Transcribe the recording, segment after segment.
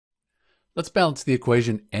Let's balance the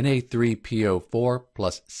equation Na3PO4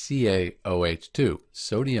 plus CaOH2,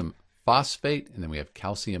 sodium phosphate, and then we have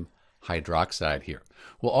calcium hydroxide here.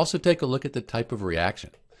 We'll also take a look at the type of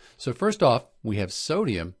reaction. So first off, we have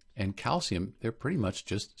sodium and calcium. They're pretty much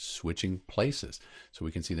just switching places. So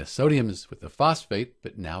we can see the sodium is with the phosphate,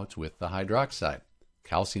 but now it's with the hydroxide.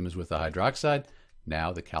 Calcium is with the hydroxide.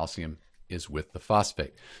 Now the calcium is with the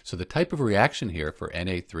phosphate. So the type of reaction here for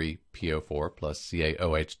Na3PO4 plus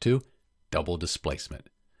CaOH2, double displacement.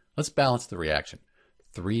 Let's balance the reaction.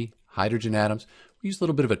 3 hydrogen atoms. We use a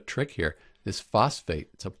little bit of a trick here. This phosphate,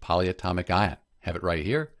 it's a polyatomic ion. Have it right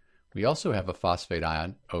here. We also have a phosphate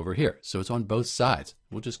ion over here. So it's on both sides.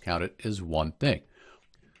 We'll just count it as one thing.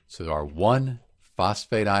 So there are 1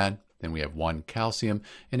 phosphate ion, then we have 1 calcium,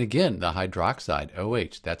 and again, the hydroxide,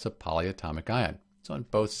 OH, that's a polyatomic ion. It's on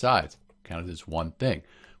both sides. Counted as one thing.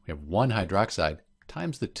 We have 1 hydroxide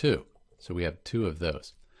times the 2. So we have 2 of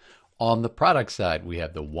those. On the product side, we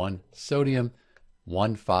have the 1 sodium,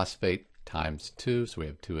 1 phosphate times 2, so we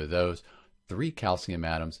have 2 of those, 3 calcium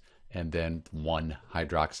atoms, and then 1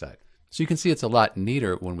 hydroxide. So you can see it's a lot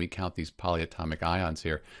neater when we count these polyatomic ions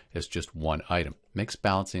here as just one item. Makes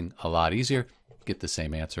balancing a lot easier, get the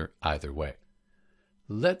same answer either way.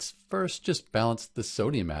 Let's first just balance the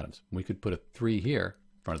sodium atoms. We could put a 3 here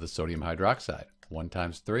in front of the sodium hydroxide. 1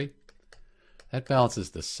 times 3, that balances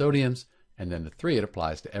the sodiums. And then the 3, it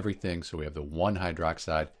applies to everything. So we have the 1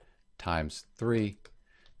 hydroxide times 3.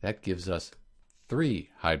 That gives us 3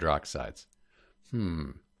 hydroxides.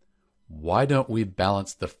 Why don't we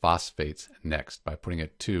balance the phosphates next by putting a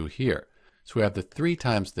 2 here? So we have the 3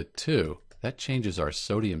 times the 2. That changes our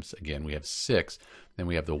sodiums again. We have 6. Then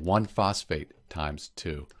we have the 1 phosphate times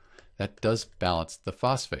 2. That does balance the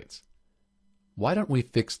phosphates. Why don't we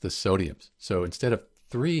fix the sodiums? So instead of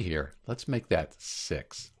 3 here, let's make that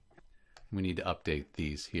 6. We need to update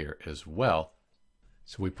these here as well.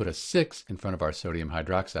 So we put a 6 in front of our sodium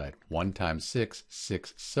hydroxide. 1 times 6,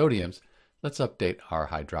 6 sodiums. Let's update our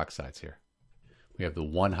hydroxides here. We have the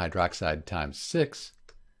 1 hydroxide times 6.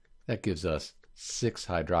 That gives us 6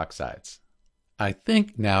 hydroxides. I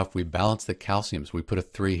think now if we balance the calciums, we put a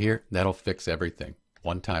 3 here, that'll fix everything.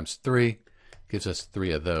 1 times 3 gives us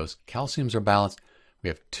 3 of those. Calciums are balanced. We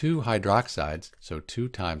have 2 hydroxides, so 2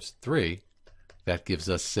 times 3, that gives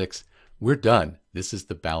us 6. We're done. This is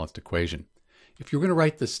the balanced equation. If you're going to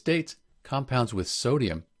write the states, compounds with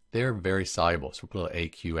sodium, they're very soluble, so we'll put an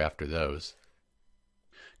AQ after those.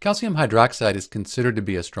 Calcium hydroxide is considered to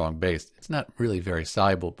be a strong base. It's not really very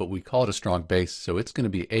soluble, but we call it a strong base, so it's going to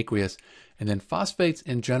be aqueous. And then phosphates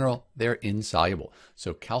in general, they're insoluble.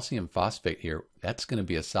 So calcium phosphate here, that's going to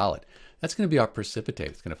be a solid. That's going to be our precipitate.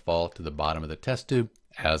 It's going to fall to the bottom of the test tube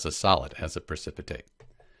as a solid, as a precipitate.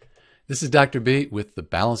 This is Dr. B with the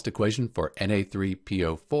balanced equation for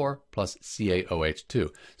Na3PO4 plus CaOH2,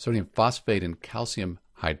 sodium phosphate and calcium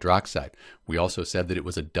hydroxide. We also said that it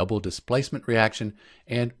was a double displacement reaction,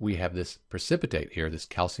 and we have this precipitate here, this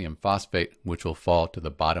calcium phosphate, which will fall to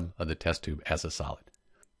the bottom of the test tube as a solid.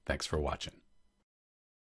 Thanks for watching.